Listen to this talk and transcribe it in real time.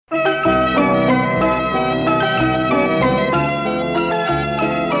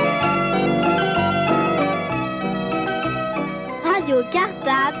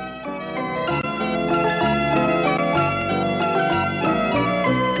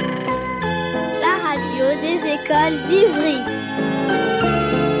l'école d'Ivry.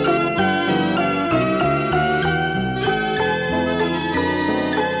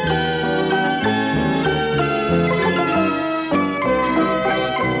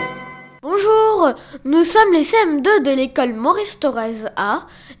 Bonjour, nous sommes les CM2 de l'école Maurice Thorez A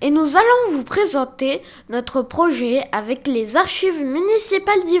et nous allons vous présenter notre projet avec les archives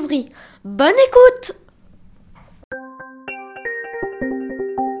municipales d'Ivry. Bonne écoute!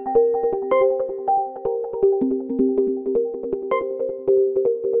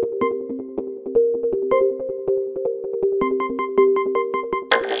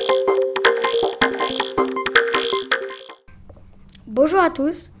 Bonjour à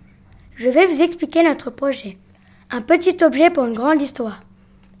tous, je vais vous expliquer notre projet. Un petit objet pour une grande histoire.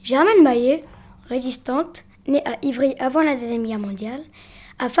 Germaine Maillet, résistante, née à Ivry avant la Deuxième Guerre mondiale,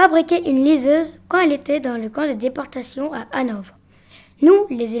 a fabriqué une liseuse quand elle était dans le camp de déportation à Hanovre. Nous,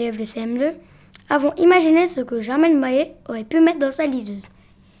 les élèves de CM2, avons imaginé ce que Germaine Maillet aurait pu mettre dans sa liseuse.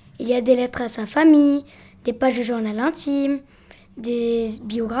 Il y a des lettres à sa famille, des pages de journal intime, des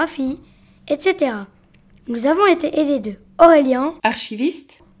biographies, etc. Nous avons été aidés de Aurélien,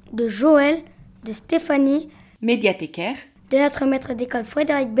 archiviste, de Joël, de Stéphanie, médiathécaire, de notre maître d'école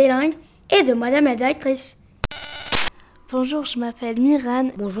Frédéric Belling et de madame la directrice. Bonjour, je m'appelle Miran.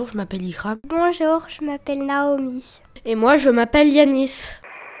 Bonjour, je m'appelle Ikram. Bonjour, je m'appelle Naomi. Et moi, je m'appelle Yanis.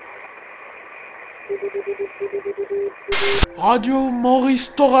 Radio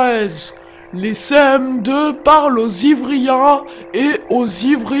Maurice Thorez. Les CM2 parlent aux Ivriens et aux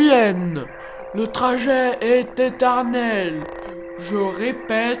Ivriennes. Le trajet est éternel. Je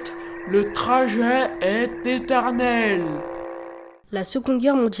répète, le trajet est éternel. La Seconde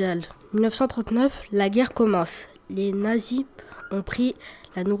Guerre mondiale. 1939, la guerre commence. Les nazis ont pris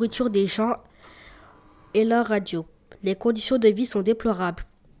la nourriture des gens et leur radio. Les conditions de vie sont déplorables.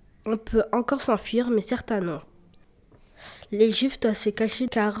 On peut encore s'enfuir, mais certains non. Les juifs doivent se cacher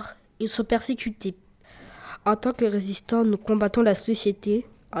car ils sont persécutés. En tant que résistants, nous combattons la société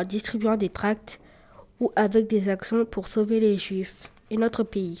en distribuant des tracts ou avec des actions pour sauver les juifs et notre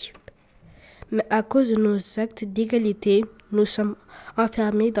pays. Mais à cause de nos actes d'égalité, nous sommes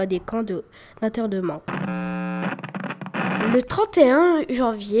enfermés dans des camps d'internement. Le 31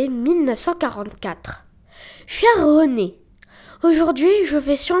 janvier 1944. Cher René, aujourd'hui je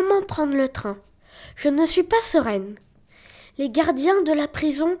vais sûrement prendre le train. Je ne suis pas sereine. Les gardiens de la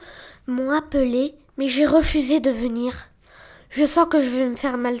prison m'ont appelée, mais j'ai refusé de venir. Je sens que je vais me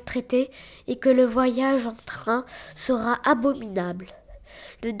faire maltraiter et que le voyage en train sera abominable.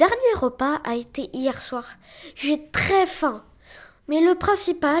 Le dernier repas a été hier soir. J'ai très faim. Mais le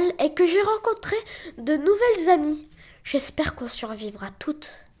principal est que j'ai rencontré de nouvelles amies. J'espère qu'on survivra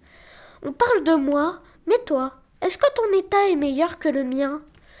toutes. On parle de moi, mais toi, est-ce que ton état est meilleur que le mien ?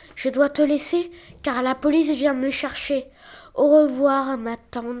 Je dois te laisser car la police vient me chercher. Au revoir, ma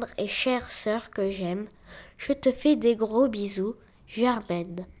tendre et chère sœur que j'aime. Je te fais des gros bisous,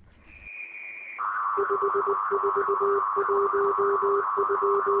 Germaine.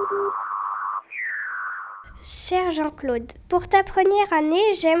 Cher Jean-Claude, pour ta première année,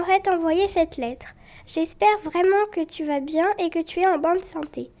 j'aimerais t'envoyer cette lettre. J'espère vraiment que tu vas bien et que tu es en bonne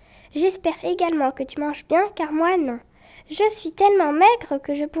santé. J'espère également que tu manges bien, car moi non. Je suis tellement maigre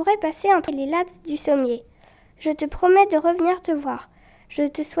que je pourrais passer entre les lattes du sommier. Je te promets de revenir te voir. Je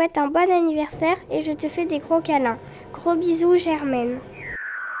te souhaite un bon anniversaire et je te fais des gros câlins. Gros bisous, Germaine.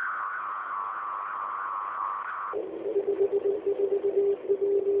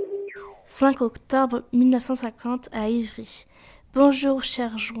 « 5 octobre 1950 à Ivry. Bonjour,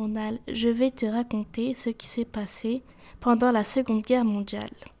 cher journal. Je vais te raconter ce qui s'est passé pendant la Seconde Guerre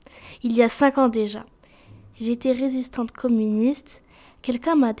mondiale. Il y a 5 ans déjà. J'étais résistante communiste.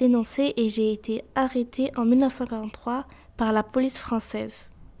 Quelqu'un m'a dénoncée et j'ai été arrêtée en 1943 par la police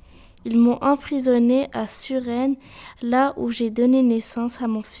française. Ils m'ont emprisonnée à Suresnes, là où j'ai donné naissance à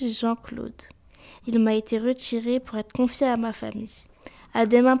mon fils Jean-Claude. Il m'a été retiré pour être confié à ma famille. À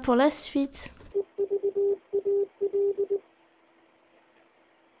demain pour la suite.